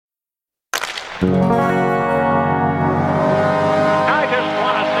I just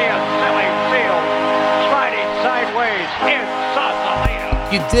want to see a silly field sliding sideways in Sausalito.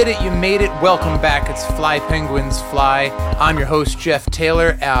 You did it. You made it. Welcome back. It's Fly Penguins Fly. I'm your host, Jeff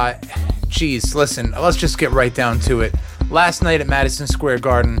Taylor. Listen, let's just get right down to it. Last night at Madison Square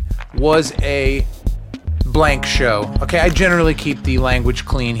Garden was a blank show. Okay, I generally keep the language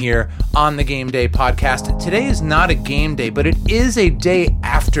clean here on the Game Day podcast. Today is not a game day, but it is a day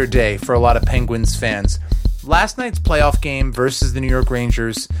after day for a lot of Penguins fans. Last night's playoff game versus the New York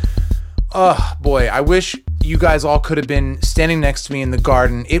Rangers. Oh boy, I wish you guys all could have been standing next to me in the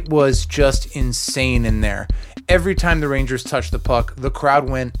Garden. It was just insane in there. Every time the Rangers touched the puck, the crowd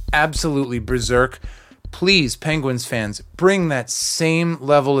went absolutely berserk. Please, Penguins fans, bring that same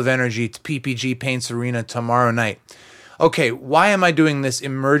level of energy to PPG Paints Arena tomorrow night. Okay, why am I doing this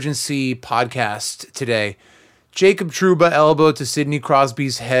emergency podcast today? Jacob Trouba elbow to Sidney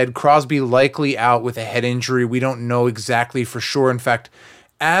Crosby's head. Crosby likely out with a head injury. We don't know exactly for sure. In fact,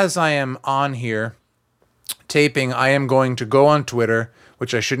 as I am on here taping, I am going to go on Twitter,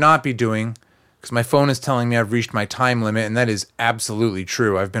 which I should not be doing, because my phone is telling me I've reached my time limit, and that is absolutely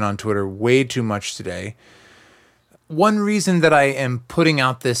true. I've been on Twitter way too much today. One reason that I am putting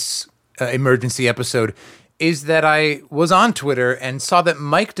out this emergency episode is that I was on Twitter and saw that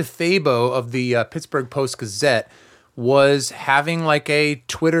Mike DeFabo of the Pittsburgh Post-Gazette was having like a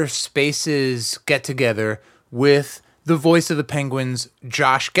Twitter Spaces get-together with the voice of the Penguins,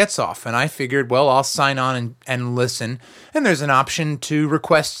 Josh Getzoff. And I figured, well, I'll sign on and listen. And there's an option to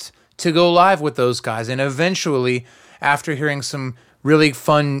request to go live with those guys. And eventually, after hearing some really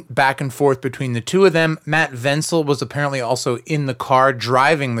fun back and forth between the two of them, Matt Vensel was apparently also in the car,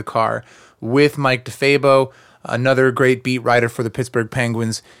 driving the car with Mike DeFabo. Another great beat writer for the Pittsburgh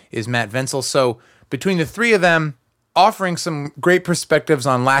Penguins is Matt Vensel. So between the three of them, offering some great perspectives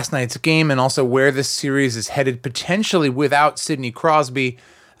on last night's game and also where this series is headed potentially without Sidney Crosby,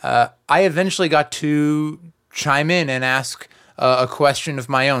 I eventually got to chime in and ask a question of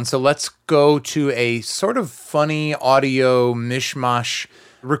my own. So let's go to a sort of funny audio mishmash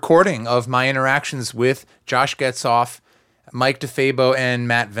recording of my interactions with Josh Getzoff, Mike DeFabo, and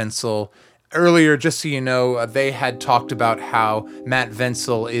Matt Vensel. Earlier, just so you know, they had talked about how Matt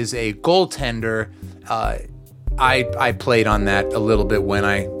Vensel is a goaltender. I played on that a little bit when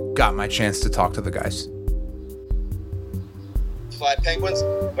I got my chance to talk to the guys. Fly Penguins,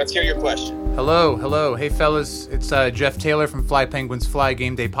 let's hear your question. Hello. Hey, fellas. It's Jeff Taylor from Fly Penguins Fly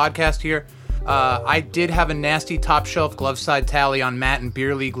Game Day podcast here. I did have a nasty top shelf glove side tally on Matt in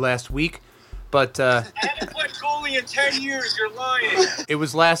Beer League last week, but I haven't played goalie in 10 years. You're lying. It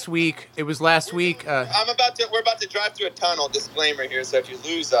was last week. We're about to drive through a tunnel. Disclaimer here. So if you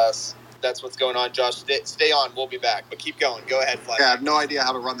lose us, that's what's going on. Josh, stay on. We'll be back. But keep going. Go ahead, Fly. Yeah, I have no idea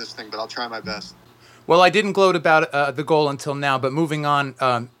how to run this thing, but I'll try my best. Well, I didn't gloat about the goal until now, but moving on,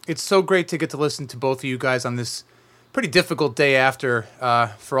 it's so great to get to listen to both of you guys on this pretty difficult day after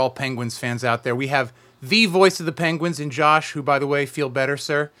for all Penguins fans out there. We have the voice of the Penguins in Josh, who, by the way, feel better,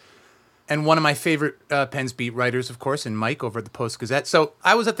 sir, and one of my favorite Pens beat writers, of course, and Mike over at the Post-Gazette. So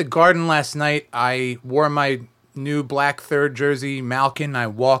I was at the Garden last night. I wore my new black third jersey, Malkin. I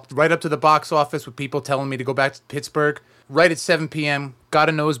walked right up to the box office with people telling me to go back to Pittsburgh. Right at 7 p.m., got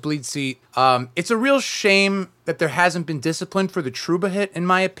a nosebleed seat. It's a real shame that there hasn't been discipline for the Trouba hit, in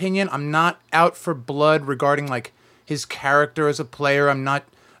my opinion. I'm not out for blood regarding like his character as a player. I'm not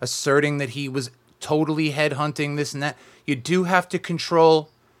asserting that he was totally headhunting this and that. You do have to control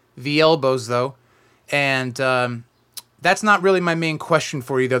the elbows, though. And that's not really my main question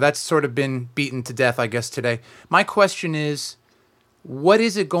for you, though. That's sort of been beaten to death, I guess, today. My question is, what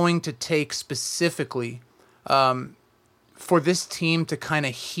is it going to take specifically for this team to kind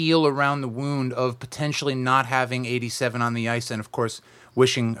of heal around the wound of potentially not having 87 on the ice, and of course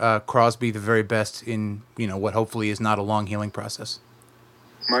wishing Crosby the very best in what hopefully is not a long healing process?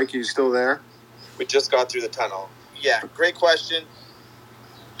 Mike, you still there? We just got through the tunnel. Yeah, great question.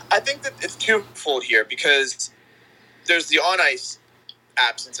 I think that it's twofold here because there's the on-ice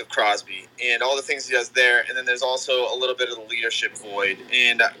absence of Crosby and all the things he does there, and then there's also a little bit of the leadership void.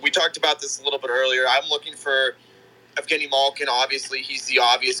 And we talked about this a little bit earlier. I'm looking for Evgeny Malkin. Obviously, he's the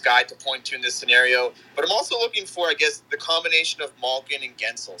obvious guy to point to in this scenario. But I'm also looking for, I guess, the combination of Malkin and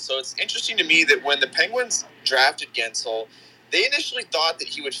Vensel. So it's interesting to me that when the Penguins drafted Vensel, they initially thought that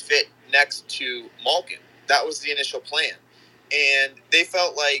he would fit next to Malkin. That was the initial plan. And they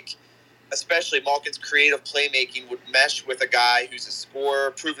felt like, especially Malkin's creative playmaking would mesh with a guy who's a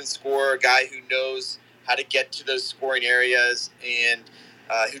scorer, proven scorer, a guy who knows how to get to those scoring areas and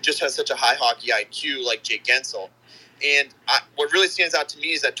who just has such a high hockey IQ like Jake Vensel. And what really stands out to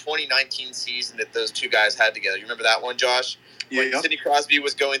me is that 2019 season that those two guys had together. You remember that one, Josh? Yeah. When Sidney Crosby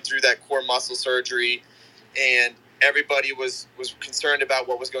was going through that core muscle surgery, and everybody was concerned about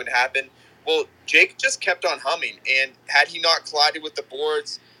what was going to happen. Well, Jake just kept on humming, and had he not collided with the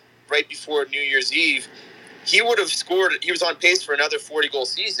boards right before New Year's Eve, he would have scored. He was on pace for another 40-goal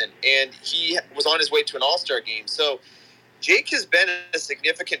season, and he was on his way to an All-Star game. So Jake has been a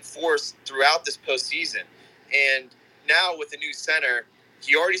significant force throughout this postseason, and now with the new center,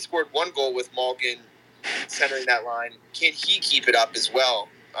 he already scored one goal with Malkin centering that line. Can he keep it up as well?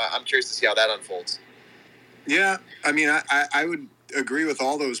 I'm curious to see how that unfolds. Yeah, I mean, I would agree with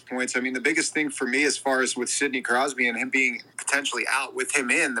all those points. I mean, the biggest thing for me as far as with Sidney Crosby and him being potentially out with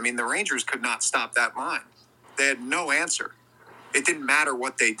him in, I mean, the Rangers could not stop that line. They had no answer. It didn't matter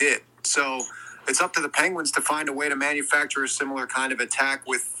what they did. So it's up to the Penguins to find a way to manufacture a similar kind of attack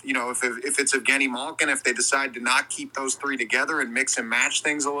with, you know, if it's Evgeny Malkin, if they decide to not keep those three together and mix and match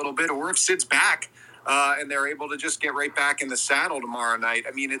things a little bit, or if Sid's back and they're able to just get right back in the saddle tomorrow night.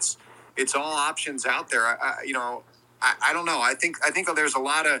 I mean, it's all options out there. I don't know. I think there's a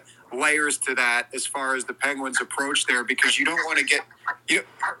lot of layers to that as far as the Penguins' approach there, because you don't want to get. Did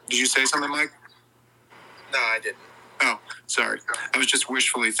you say something, Mike? No, I didn't. Oh, sorry. I was just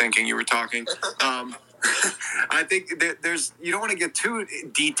wishfully thinking you were talking. I think that you don't want to get too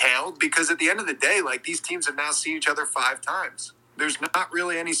detailed, because at the end of the day, like, these teams have now seen each other 5 times. There's not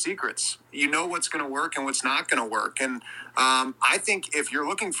really any secrets. You know what's going to work and what's not going to work. And I think if you're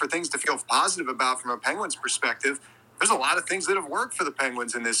looking for things to feel positive about from a Penguins perspective, there's a lot of things that have worked for the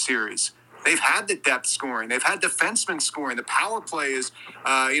Penguins in this series. They've had the depth scoring. They've had defensemen scoring. The power play is,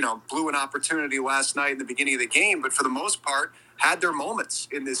 blew an opportunity last night in the beginning of the game, but for the most part, had their moments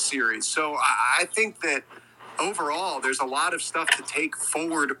in this series. So I think that overall, there's a lot of stuff to take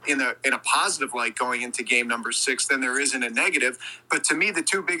forward in a positive light going into game number 6 than there is in a negative. But to me, the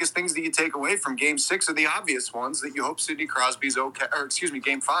 2 biggest things that you take away from game 6 are the obvious ones, that you hope Sidney Crosby's okay,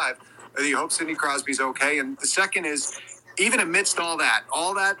 game 5, that you hope Sidney Crosby's okay. And the second is, even amidst all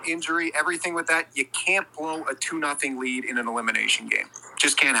that injury, everything with that, you can't blow a 2-0 lead in an elimination game.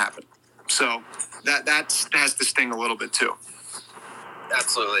 Just can't happen. So that has to sting a little bit too.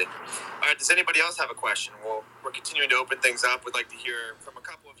 Absolutely. All right, does anybody else have a question? Well, we're continuing to open things up. We'd like to hear from a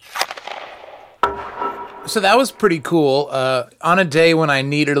couple of you. So that was pretty cool. On a day when I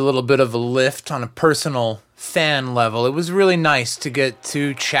needed a little bit of a lift on a personal fan level, it was really nice to get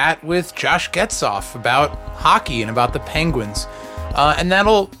to chat with Josh Getzoff about hockey and about the Penguins. And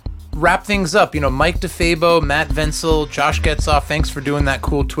that'll wrap things up. You know, Mike DeFabo, Matt Vensel, Josh Getzoff, thanks for doing that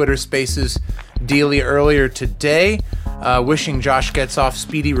cool Twitter Spaces dealy earlier today. Wishing Josh Getzoff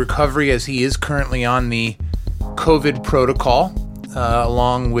speedy recovery, as he is currently on the COVID protocol,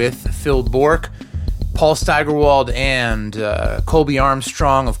 along with Phil Bourque, Paul Steigerwald, and Colby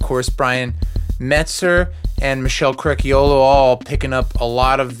Armstrong, of course, Brian Metzer, and Michelle Crecchiolo, all picking up a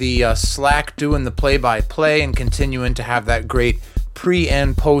lot of the slack, doing the play-by-play, and continuing to have that great pre-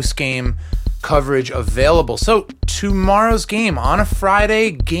 and post-game coverage available. So tomorrow's game on a Friday,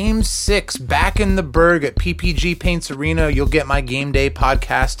 game 6, back in the Berg at PPG Paints Arena. You'll get my game day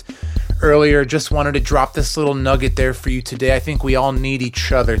podcast earlier. Just wanted to drop this little nugget there for you today. I think we all need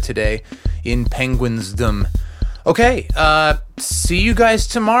each other today in Penguinsdom. Okay, see you guys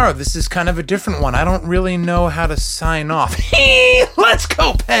tomorrow. This is kind of a different one. I don't really know how to sign off. Let's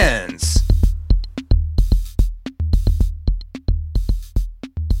go, Pens!